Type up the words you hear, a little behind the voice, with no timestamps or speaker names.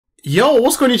Yo,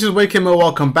 what's going on YouTube? KingMo,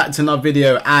 welcome back to another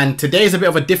video, and today is a bit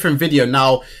of a different video.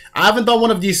 Now, I haven't done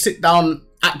one of these sit down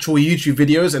actual YouTube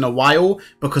videos in a while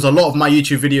because a lot of my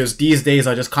YouTube videos these days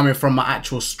are just coming from my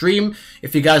actual stream.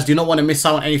 If you guys do not want to miss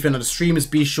out on anything on the streams,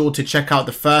 be sure to check out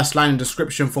the first line in the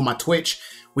description for my Twitch.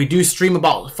 We do stream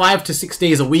about 5 to 6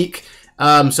 days a week.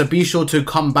 So be sure to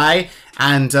come by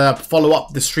and follow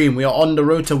up the stream. We are on the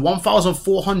road to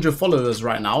 1,400 followers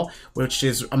right now, which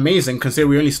is amazing considering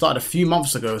we only started a few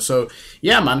months ago. So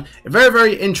yeah, man,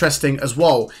 very interesting as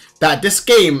well that this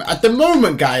game at the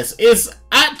moment, guys, is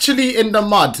actually in the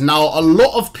mud. Now, a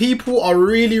lot of people are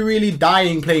really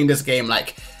dying playing this game.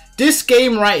 Like, this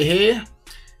game right here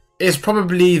is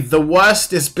probably the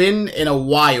worst it's been in a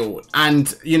while.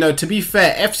 And, you know, to be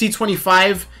fair,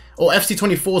 FC25 or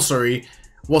FC24, sorry,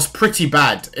 was pretty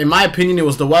bad. In my opinion, it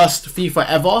was the worst FIFA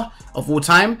ever of all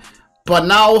time. But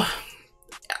now,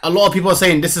 a lot of people are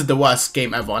saying this is the worst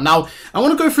game ever. Now, I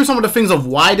want to go through some of the things of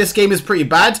why this game is pretty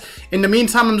bad. In the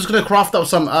meantime, I'm just going to craft up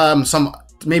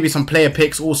maybe some player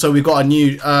picks. Also, we got a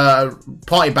new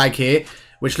party bag here,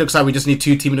 which looks like we just need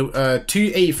two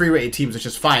 83 rated teams, which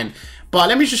is fine. But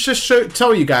let me just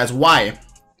tell you guys why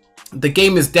the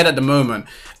game is dead at the moment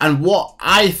and what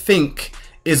I think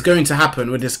is going to happen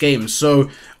with this game. So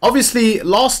obviously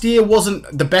last year wasn't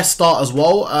the best start as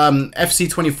well.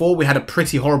 FC24, we had a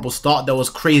pretty horrible start. There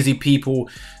was crazy people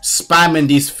spamming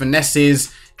these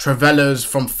finesses, Travellas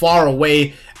from far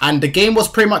away, and the game was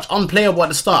pretty much unplayable at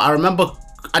the start. I remember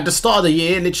at the start of the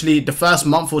year, literally the first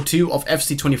month or two of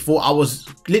FC24, I was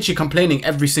literally complaining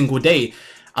every single day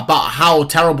about how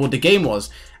terrible the game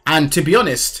was. And to be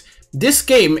honest, this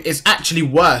game is actually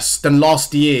worse than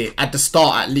last year at the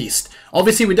start, at least.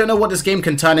 Obviously, we don't know what this game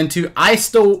can turn into. I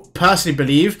still personally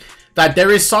believe that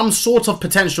there is some sort of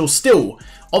potential still.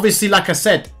 Obviously, like I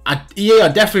said, EA are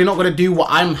definitely not going to do what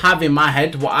I have in my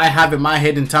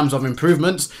head in terms of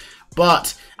improvements.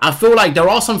 But I feel like there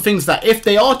are some things that if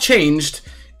they are changed,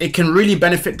 it can really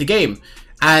benefit the game.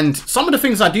 And some of the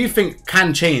things I do think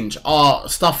can change are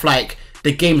stuff like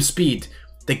the game speed.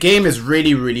 The game is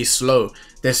really slow.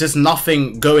 There's just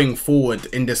nothing going forward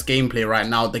in this gameplay right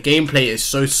now. The gameplay is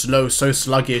so slow, so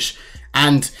sluggish,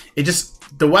 and it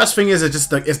just, the worst thing is it's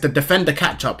the defender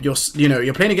catch up. You're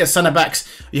playing against center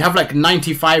backs. You have like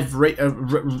 95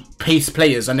 pace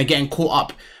players, and they're getting caught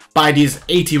up by these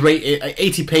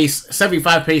 80 pace,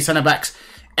 75 pace center backs.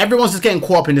 Everyone's just getting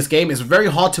caught up in this game. It's very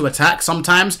hard to attack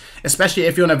sometimes, especially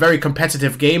if you're in a very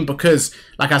competitive game, because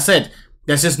like I said,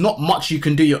 there's just not much you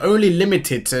can do. You're only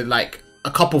limited to like a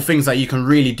couple things that you can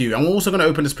really do. I'm also going to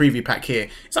open this preview pack here.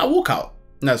 Is that a walkout?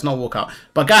 No, it's not a walkout.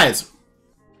 But guys,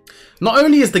 not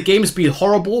only is the game speed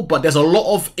horrible, but there's a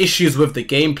lot of issues with the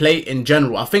gameplay in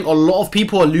general. I think a lot of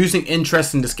people are losing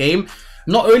interest in this game.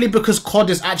 Not only because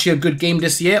COD is actually a good game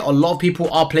this year, a lot of people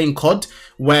are playing COD,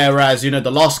 whereas, you know,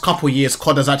 the last couple years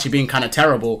COD has actually been kind of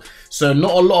terrible. So not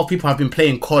a lot of people have been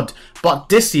playing COD, but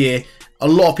this year a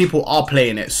lot of people are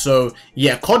playing it. So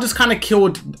yeah, COD has kind of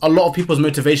killed a lot of people's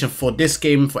motivation for this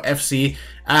game, for FC.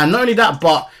 And not only that,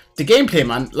 but the gameplay,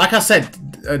 man, like I said,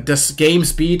 this game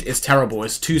speed is terrible.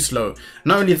 It's too slow.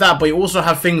 Not only that, but you also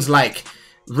have things like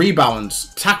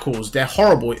rebounds, tackles. They're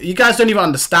horrible. You guys don't even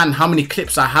understand how many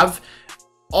clips I have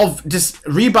of just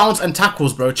rebounds and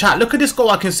tackles, bro. Chat, look at this goal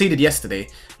I conceded yesterday.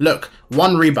 Look,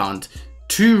 1 rebound,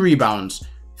 2 rebounds,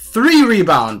 3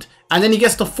 rebound, and then he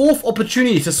gets the 4th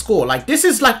opportunity to score. Like, this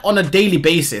is like on a daily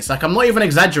basis. Like, I'm not even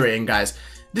exaggerating, guys.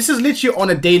 This is literally on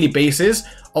a daily basis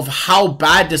of how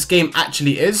bad this game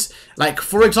actually is. Like,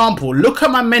 for example, look at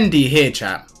my Mendy here,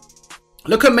 chat.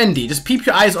 Look at Mendy. Just peep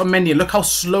your eyes on Mendy. Look how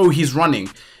slow he's running.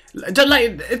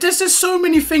 Like, there's just so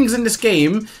many things in this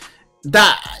game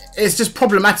that is just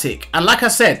problematic. And like I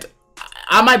said,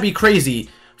 I might be crazy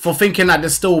for thinking that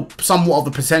there's still somewhat of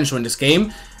a potential in this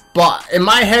game. But in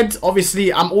my head,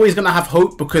 obviously, I'm always going to have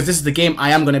hope because this is the game I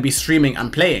am going to be streaming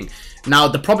and playing. Now,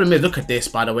 the problem is, look at this,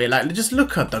 by the way. Like, just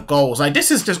look at the goals. Like,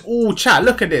 this is just all chat.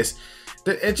 Look at this.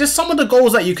 It's just some of the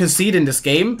goals that you concede in this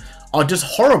game are just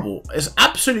horrible. It's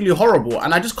absolutely horrible.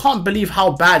 And I just can't believe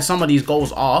how bad some of these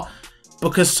goals are.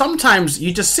 Because sometimes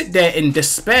you just sit there in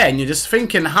despair and you're just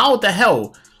thinking, how the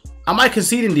hell am I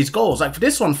conceding these goals? Like, for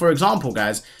this one, for example,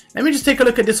 guys, let me just take a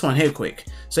look at this one here quick.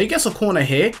 So he gets a corner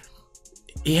here.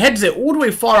 He heads it all the way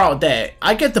far out there.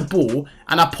 I get the ball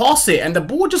and I pass it and the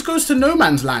ball just goes to no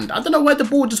man's land. I don't know where the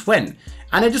ball just went.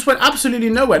 And it just went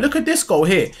absolutely nowhere. Look at this goal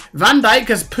here. Van Dijk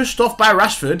gets pushed off by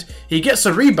Rashford. He gets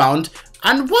a rebound.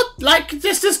 And what? Like,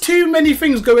 there's just too many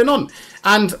things going on.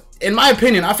 And in my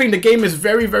opinion, I think the game is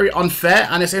very unfair.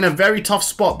 And it's in a very tough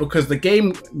spot because the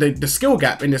game, the skill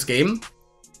gap in this game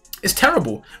it's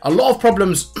terrible. A lot of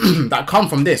problems that come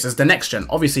from this is the next gen.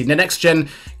 Obviously, the next gen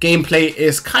gameplay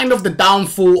is kind of the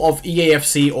downfall of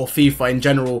eafc or FIFA in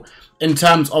general in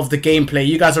terms of the gameplay.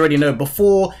 You guys already know,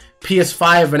 before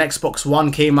PS5 and Xbox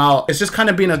One came out, it's just kind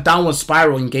of been a downward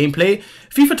spiral in gameplay.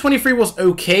 FIFA 23 was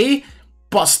okay,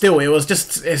 but still,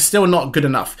 it's still not good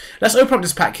enough. Let's open up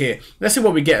this pack here. Let's see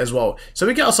what we get as well. So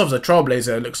we get ourselves a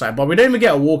Trailblazer, it looks like, but we don't even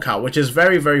get a walkout, which is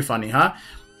very, very funny, huh?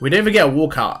 We don't even get a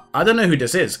walkout. I don't know who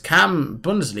this is. Cam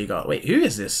Bundesliga. Wait, who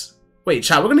is this? Wait,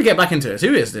 chat, we're going to get back into this.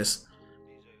 Who is this?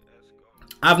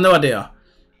 I have no idea.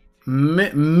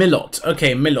 Milot.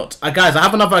 Okay, Milot. Guys, I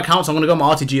have another account, so I'm going to go on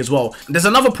my RTG as well. There's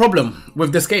another problem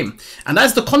with this game, and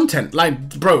that's the content.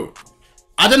 Like, bro,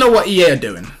 I don't know what EA are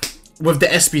doing with the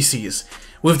SBCs,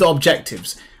 with the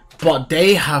objectives, but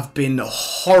they have been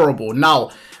horrible.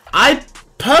 Now, I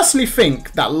personally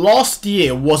think that last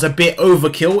year was a bit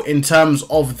overkill in terms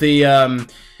of the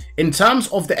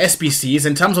SBCs,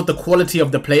 in terms of the quality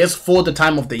of the players for the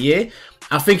time of the year.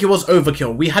 I think it was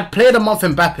overkill. We had Player of the Month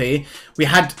Mbappe, we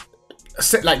had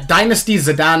like Dynasty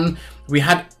Zidane, we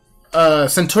had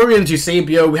Centurions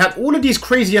Eusebio, we had all of these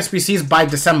crazy SBCs by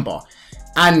December,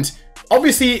 and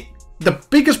obviously the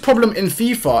biggest problem in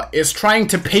FIFA is trying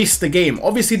to pace the game.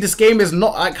 Obviously, this game is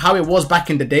not like how it was back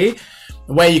in the day,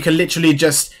 where you can literally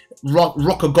just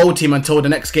rock a gold team until the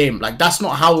next game. Like, that's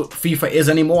not how FIFA is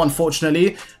anymore,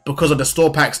 unfortunately, because of the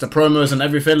store packs, the promos and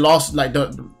everything.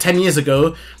 10 years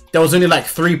ago, there was only like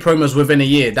 3 promos within a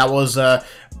year. That was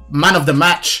Man of the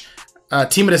Match,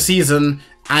 Team of the Season,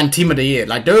 and Team of the Year.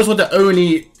 Like, those were the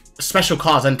only special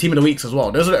cards, and Team of the Weeks as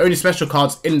well. Those are the only special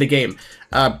cards in the game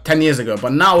 10 years ago,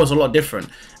 but now it's a lot different.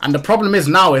 And the problem is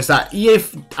now is that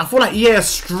I feel like EA is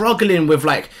struggling with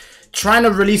like trying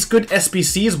to release good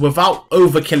SBCs without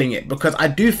overkilling it, because I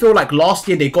do feel like last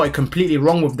year they got it completely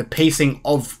wrong with the pacing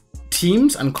of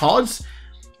teams and cards,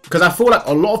 because I feel like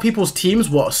a lot of people's teams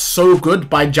were so good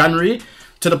by January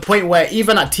to the point where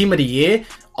even at Team of the Year,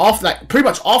 after like pretty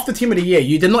much after Team of the Year,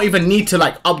 you did not even need to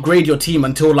like upgrade your team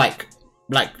until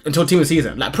until Team of the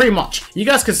Season. Like, pretty much you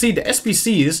guys can see the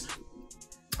SBCs.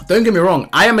 Don't get me wrong,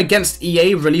 I am against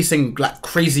EA releasing like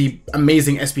crazy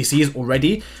amazing SBCs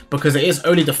already, because it is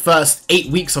only the first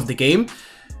 8 weeks of the game,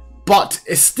 but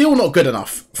it's still not good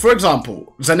enough. For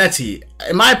example, Zanetti,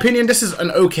 in my opinion, this is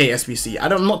an okay SBC.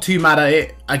 I'm not too mad at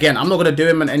it. Again, I'm not going to do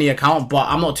him on any account, but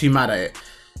I'm not too mad at it.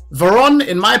 Veron,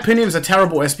 in my opinion, is a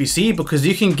terrible SBC, because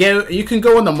you can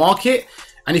go on the market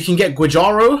and you can get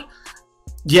Guajaro.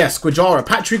 Yes, Guajaro,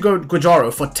 Patrick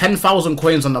Guajaro for 10,000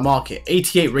 coins on the market,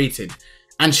 88 rated.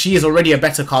 And she is already a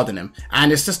better card than him.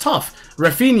 And it's just tough.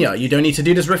 Rafinha, you don't need to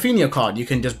do this Rafinha card. You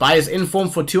can just buy his inform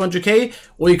for 200k,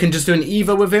 or you can just do an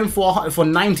Evo with him for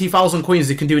 90,000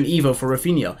 coins. You can do an Evo for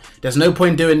Rafinha. There's no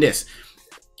point doing this.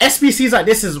 SBCs like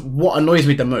this is what annoys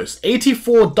me the most.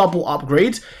 84 double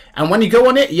upgrades, and when you go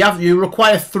on it, you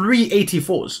require 3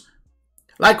 84s.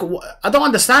 Like, I don't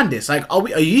understand this. Like,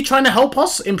 are you trying to help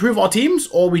us improve our teams,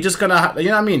 or are we just gonna, you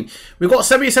know what I mean? We got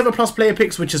 77 plus player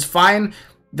picks, which is fine.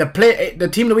 The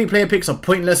Team of the Week player picks are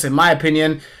pointless in my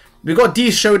opinion. We got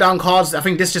these showdown cards. I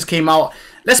think this just came out.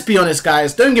 Let's be honest,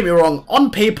 guys. Don't get me wrong. On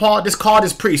paper, this card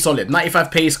is pretty solid. 95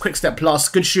 pace, quick step plus,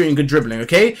 good shooting, good dribbling.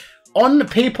 Okay. On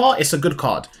paper, it's a good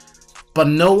card, but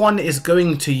no one is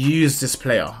going to use this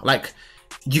player. Like,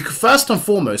 you first and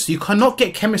foremost, you cannot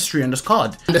get chemistry on this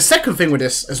card. And the second thing with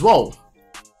this as well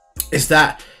is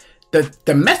that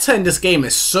the meta in this game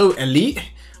is so elite.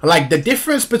 Like, the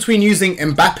difference between using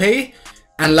Mbappe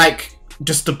and like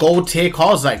just the gold tier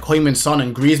cards like Heung-min Son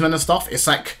and Griezmann and stuff, it's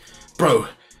like, bro,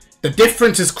 the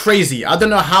difference is crazy. I don't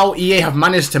know how EA have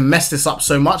managed to mess this up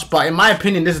so much, but in my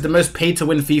opinion, this is the most pay to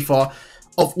win FIFA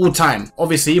of all time,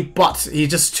 obviously, but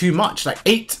he's just too much. Like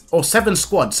 8 or 7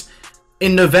 squads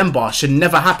in November should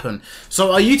never happen.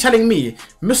 So are you telling me,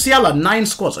 Musiala 9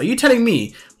 squads, are you telling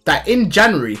me that in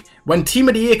January, when Team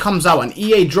of the Year comes out and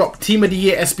EA drop Team of the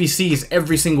Year SBCs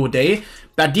every single day,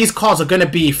 that these cards are going to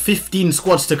be 15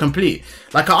 squads to complete?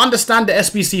 Like, I understand the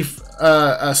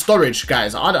SBC storage,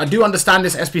 guys. I do understand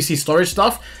this SBC storage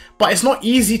stuff, but it's not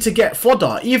easy to get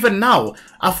fodder. Even now,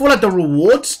 I feel like the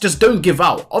rewards just don't give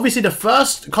out. Obviously, the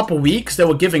first couple weeks they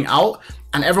were giving out,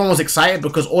 and everyone was excited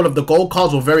because all of the gold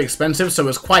cards were very expensive, so it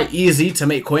was quite easy to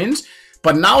make coins.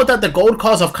 But now that the gold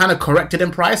cards have kind of corrected in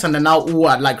price and they're now all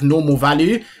at like normal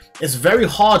value, it's very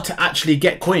hard to actually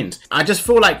get coins. I just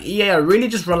feel like EA are really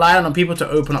just relying on people to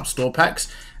open up store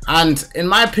packs. And in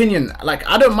my opinion, like,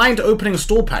 I don't mind opening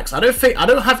store packs. I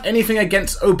don't have anything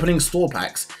against opening store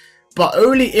packs, but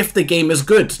only if the game is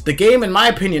good. The game, in my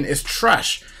opinion, is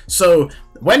trash. So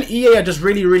when EA are just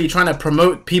really trying to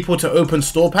promote people to open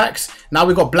store packs, now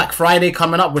we've got Black Friday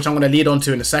coming up, which I'm going to lead on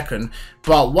to in a second.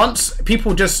 But once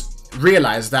people just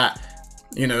realize that,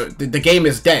 you know, the game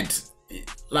is dead,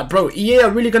 like, bro, EA are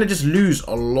really going to just lose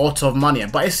a lot of money.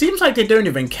 But it seems like they don't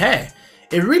even care.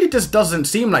 It really just doesn't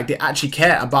seem like they actually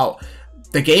care about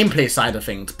the gameplay side of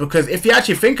things. Because if you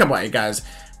actually think about it, guys,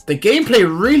 the gameplay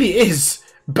really is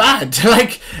bad.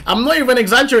 Like, I'm not even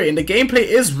exaggerating. The gameplay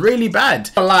is really bad.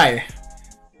 A lie.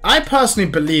 I personally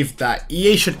believe that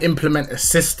EA should implement a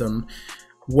system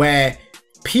where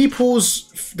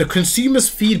the consumers'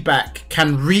 feedback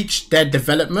can reach their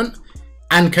development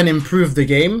and can improve the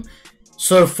game.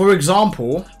 So, for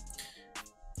example,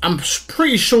 I'm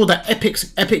pretty sure that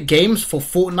Epic Games for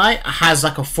Fortnite has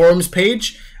like a forums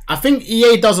page. I think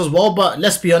EA does as well, but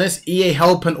let's be honest, EA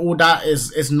Help and all that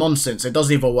is nonsense. It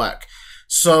doesn't even work.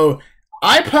 So,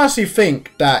 I personally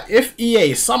think that if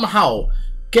EA somehow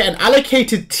get an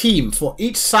allocated team for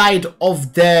each side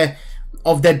of their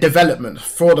development,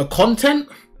 for the content,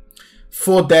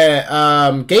 for their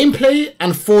gameplay,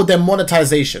 and for their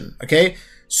monetization. Okay,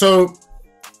 so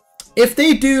if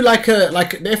they do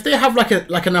if they have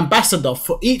like an ambassador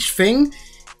for each thing,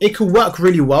 it could work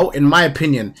really well, in my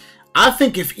opinion. I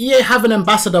think if EA have an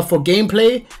ambassador for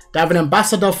gameplay, they have an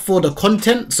ambassador for the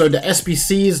content, so the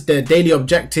SBCs, the daily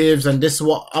objectives, and this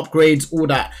what upgrades, all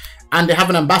that, and they have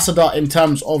an ambassador in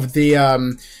terms of the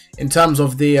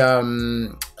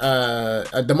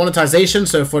monetization,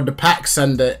 so for the packs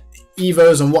and the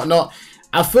evos and whatnot.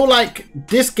 I feel like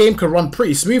this game could run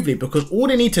pretty smoothly, because all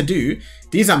they need to do,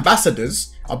 these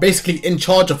ambassadors are basically in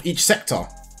charge of each sector.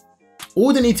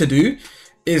 All they need to do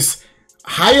is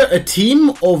hire a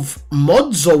team of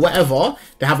mods or whatever.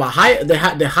 They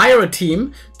hire a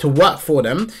team to work for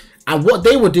them, and what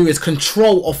they will do is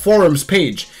control a forums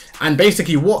page. And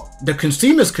basically what the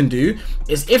consumers can do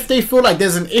is, if they feel like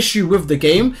there's an issue with the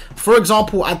game, for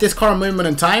example, at this current moment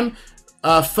in time,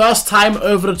 first time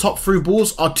over the top through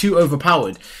balls are too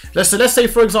overpowered. Let's say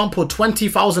for example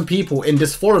 20,000 people in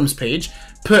this forums page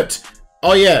put,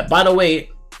 oh yeah, by the way,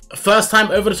 first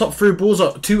time over the top through balls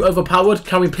are too overpowered,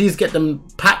 can we please get them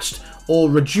patched or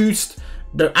reduced,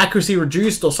 the accuracy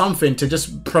reduced or something, to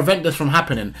just prevent this from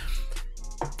happening.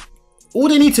 All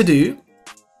they need to do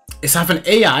is have an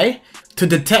AI to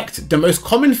detect the most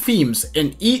common themes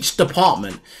in each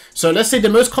department. So let's say the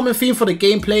most common theme for the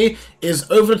gameplay is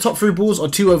over the top through balls or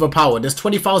too overpowered. There's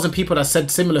 20,000 people that said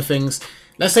similar things.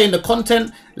 Let's say in the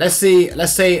content, let's say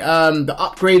the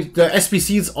upgrade, the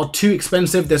SBCs are too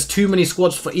expensive. There's too many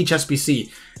squads for each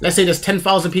SBC. Let's say there's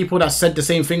 10,000 people that said the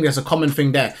same thing. There's a common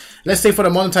thing there. Let's say for the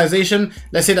monetization,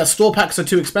 let's say that store packs are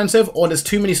too expensive, or there's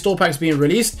too many store packs being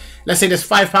released. Let's say there's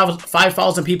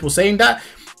 5,000 people saying that.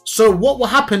 So what will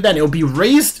happen then? It will be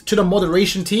raised to the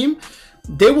moderation team.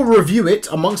 They will review it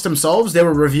amongst themselves. They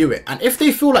will review it. And if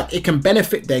they feel like it can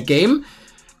benefit their game,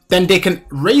 then they can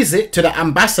raise it to the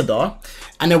ambassador.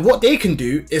 And then what they can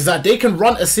do is that they can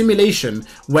run a simulation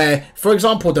where, for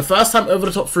example, the first time over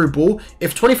the top through ball,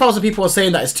 if 20,000 people are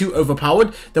saying that it's too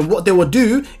overpowered, then what they will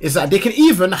do is that they can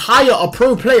even hire a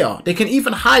pro player. They can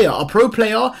even hire a pro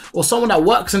player or someone that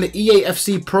works in the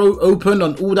eafc Pro Open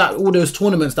and all those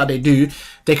tournaments that they do.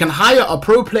 They can hire a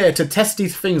pro player to test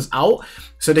these things out.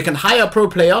 So they can hire a pro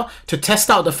player to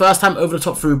test out the first time over the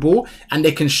top through ball, and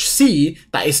they can see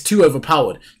that it's too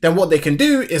overpowered. Then what they can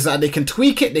do is that they can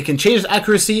tweak it, they can change the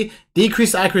accuracy,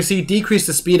 decrease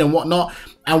the speed and whatnot.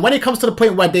 And when it comes to the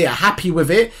point where they are happy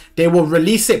with it, they will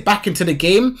release it back into the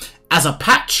game as a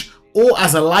patch or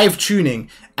as a live tuning.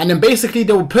 And then basically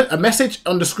they will put a message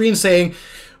on the screen saying,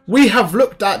 we have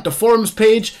looked at the forums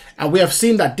page and we have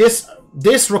seen that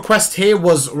this request here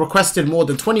was requested more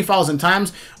than 20,000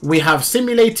 times. We have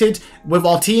simulated with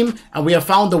our team and we have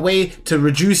found a way to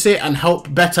reduce it and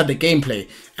help better the gameplay.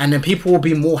 And then people will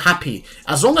be more happy.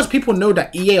 As long as people know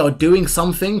that EA are doing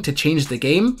something to change the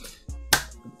game,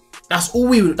 that's all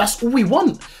we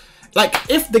want. Like,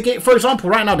 if the game, for example,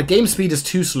 right now the game speed is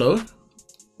too slow.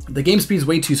 The game speed is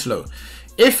way too slow.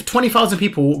 If 20,000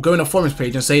 people go in a forums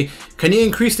page and say, can you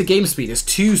increase the game speed? It's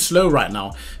too slow right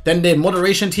now. Then the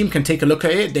moderation team can take a look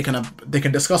at it. They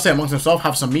can discuss it amongst themselves,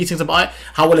 have some meetings about it.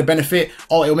 How will it benefit?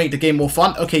 Oh, it'll make the game more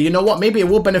fun. Okay, you know what? Maybe it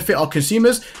will benefit our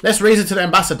consumers. Let's raise it to the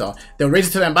ambassador. They'll raise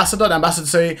it to the ambassador. The ambassador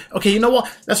say, okay, you know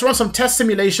what? Let's run some test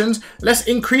simulations. Let's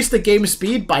increase the game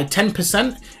speed by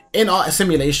 10% in our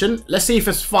simulation. Let's see if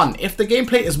it's fun. If the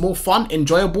gameplay is more fun,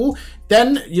 enjoyable,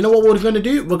 then you know what we're going to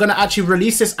do? We're going to actually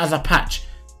release this as a patch.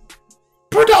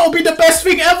 Bro, that would be the best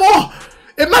thing ever.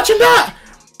 Imagine that.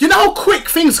 Do you know how quick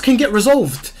things can get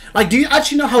resolved? Like, do you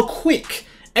actually know how quick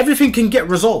everything can get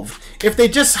resolved? If they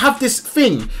just have this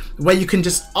thing where you can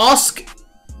just ask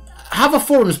have a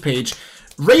forums page,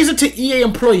 raise it to EA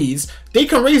employees. They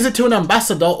can raise it to an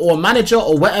ambassador or a manager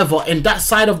or whatever in that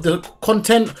side of the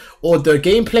content or the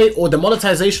gameplay or the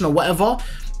monetization or whatever,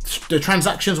 the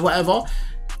transactions, whatever.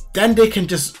 Then they can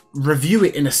just review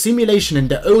it in a simulation in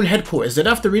their own headquarters. They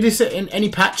don't have to release it in any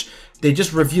patch. They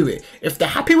just review it. If they're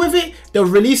happy with it, they'll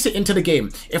release it into the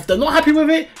game. If they're not happy with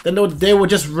it, then they will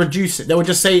just reduce it. They will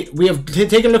just say, we have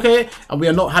taken a look at it and we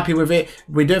are not happy with it.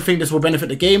 We don't think this will benefit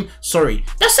the game. Sorry.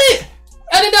 That's it.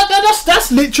 And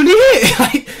that's literally it.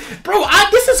 Like, bro,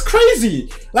 this is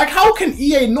crazy. Like, how can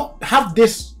EA not have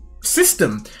this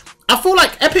system? I feel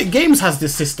like Epic Games has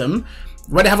this system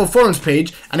where they have a forums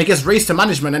page and it gets raised to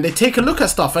management and they take a look at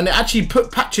stuff and they actually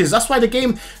put patches. That's why the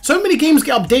game, so many games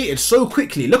get updated so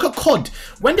quickly. Look at COD.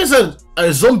 When there's a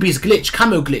zombies glitch,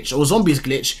 camo glitch or zombies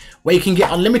glitch where you can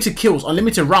get unlimited kills,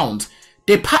 unlimited rounds,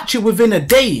 they patch it within a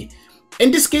day.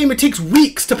 In this game, it takes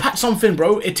weeks to patch something,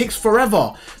 bro. It takes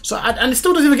forever. So, and it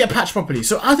still doesn't even get patched properly.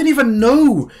 So I don't even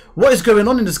know what is going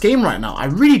on in this game right now. I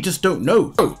really just don't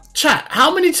know. Oh, chat,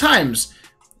 how many times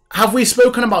have we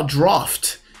spoken about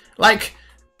draft? Like,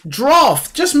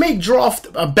 draft, just make draft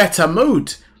a better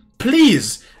mode.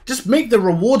 Please, just make the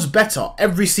rewards better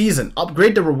every season.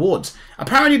 Upgrade the rewards.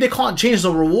 Apparently, they can't change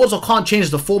the rewards or can't change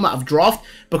the format of draft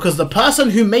because the person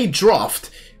who made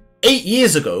draft 8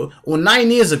 years ago or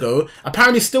 9 years ago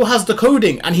apparently still has the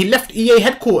coding and he left EA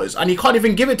headquarters and he can't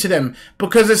even give it to them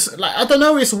because it's like, I don't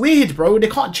know, it's weird, bro. They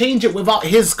can't change it without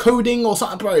his coding or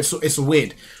something, bro. It's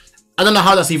weird. I don't know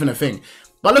how that's even a thing.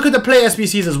 But look at the player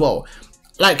SBCs as well.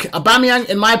 Like Aubameyang,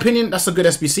 in my opinion, that's a good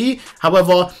SBC.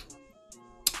 However,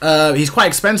 he's quite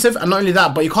expensive, and not only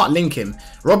that, but you can't link him.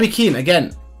 Robbie Keane,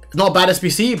 again, not a bad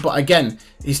SBC, but again,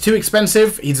 he's too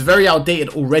expensive. He's very outdated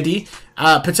already.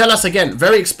 Patelas, again,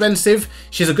 very expensive.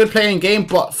 She's a good player in game,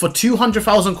 but for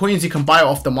 200,000 coins, you can buy it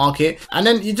off the market. And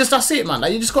then you just, that's it, man.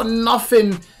 Like, you just got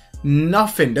nothing.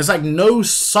 There's like no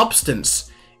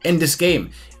substance in this game.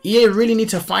 EA really need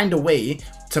to find a way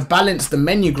to balance the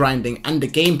menu grinding and the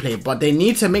gameplay, but they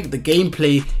need to make the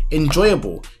gameplay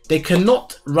enjoyable. They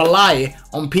cannot rely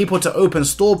on people to open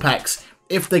store packs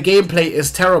if the gameplay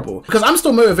is terrible. Because I'm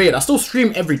still motivated, I still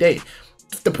stream every day.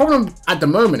 The problem at the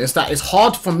moment is that it's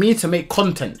hard for me to make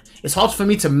content. It's hard for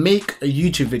me to make a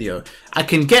YouTube video. I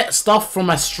can get stuff from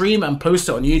my stream and post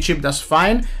it on YouTube, that's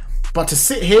fine. But to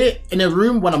sit here in a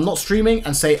room when I'm not streaming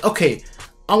and say, okay,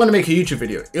 I'm gonna make a YouTube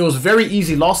video. It was very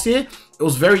easy last year. It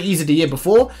was very easy the year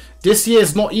before. This year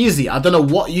is not easy. I don't know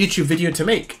what YouTube video to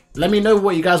make. Let me know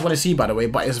what you guys want to see, by the way,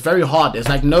 but it's very hard. It's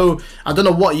like, no, I don't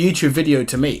know what YouTube video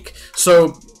to make.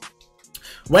 So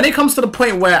when it comes to the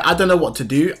point where I don't know what to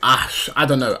do, I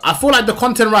don't know. I feel like the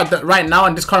content right now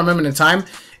in this current moment in time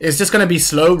is just going to be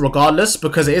slow regardless,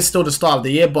 because it is still the start of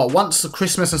the year. But once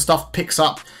Christmas and stuff picks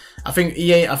up, I think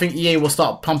EA will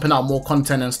start pumping out more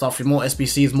content and stuff, more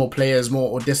SBCs, more players, more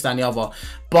or this, that, and the other.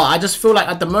 But I just feel like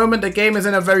at the moment the game is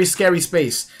in a very scary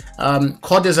space.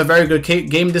 COD is a very good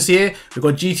game this year. We've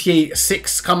got GTA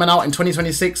 6 coming out in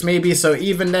 2026 maybe. So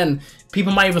even then,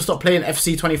 people might even stop playing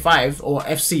FC25 or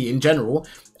FC in general,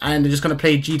 and they're just going to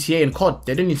play GTA and COD.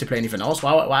 They don't need to play anything else.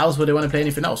 Why else would they want to play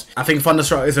anything else? I think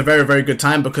Thunderstruck is a very, very good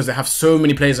time because they have so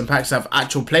many players and packs. They have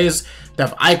actual players, they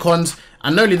have icons,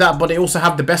 and not only that, but they also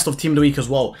have the best of Team of the Week as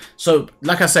well. So,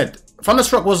 like I said,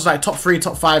 Thunderstruck was like top 3,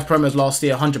 top 5 promos last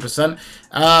year,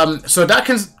 100%. So that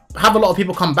can have a lot of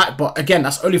people come back, but again,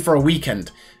 that's only for a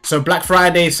weekend. So Black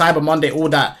Friday, Cyber Monday, all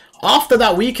that. After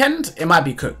that weekend, it might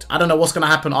be cooked. I don't know what's going to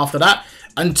happen after that.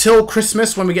 Until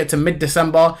Christmas, when we get to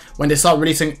mid-December, when they start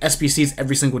releasing SBCs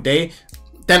every single day,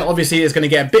 then obviously it's going to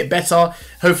get a bit better.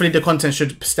 Hopefully the content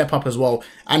should step up as well.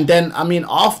 And then, I mean,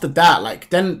 after that, like,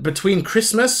 then between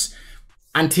Christmas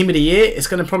and Team of the Year, it's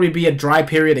going to probably be a dry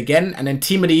period again. And then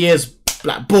Team of the Year is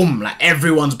like, boom, like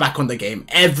everyone's back on the game.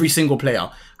 Every single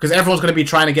player. Because everyone's going to be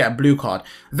trying to get a blue card.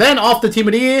 Then after Team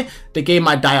of the Year, the game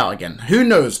might die out again. Who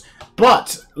knows?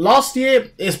 But last year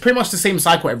is pretty much the same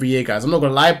cycle every year, guys. I'm not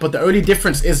gonna lie, but the only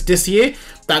difference is this year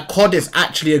that COD is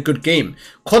actually a good game.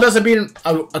 COD hasn't been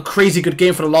a crazy good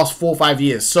game for the last 4 or 5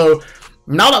 years. So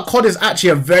now that COD is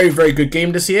actually a very, very good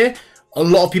game this year, a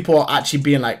lot of people are actually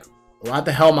being like, why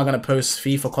the hell am I gonna post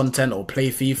FIFA content or play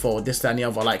FIFA or this, that, and the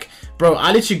other? Like, bro,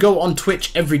 I literally go on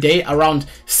Twitch every day around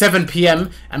 7 PM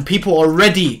and people are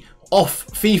already off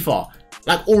FIFA.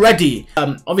 Like, already.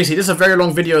 Obviously this is a very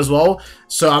long video as well,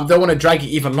 so I don't want to drag it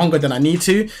even longer than I need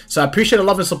to. So I appreciate the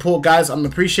love and support, guys. I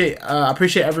appreciate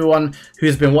everyone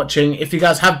who's been watching. If you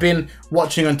guys have been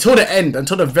watching until the end,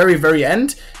 until the very, very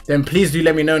end, then please do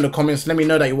let me know in the comments. Let me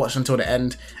know that you watched until the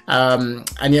end. And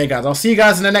yeah, guys, I'll see you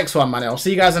guys in the next one, man. I'll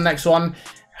see you guys in the next one.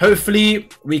 Hopefully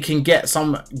we can get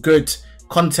some good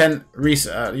content,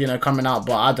 you know, coming out.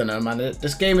 But I don't know, man.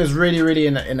 This game is really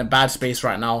in a bad space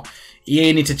right now.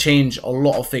 EA need to change a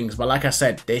lot of things. But like I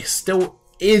said, there still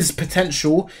is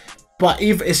potential. But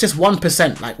if it's just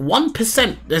 1%, like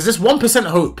 1%, there's just 1%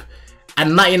 hope,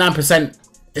 and 99%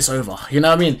 it's over. You know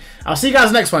what I mean? I'll see you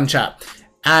guys next one, chat.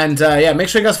 And yeah, make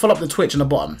sure you guys follow up the Twitch on the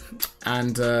bottom.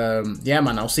 And yeah,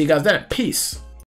 man, I'll see you guys there. Peace.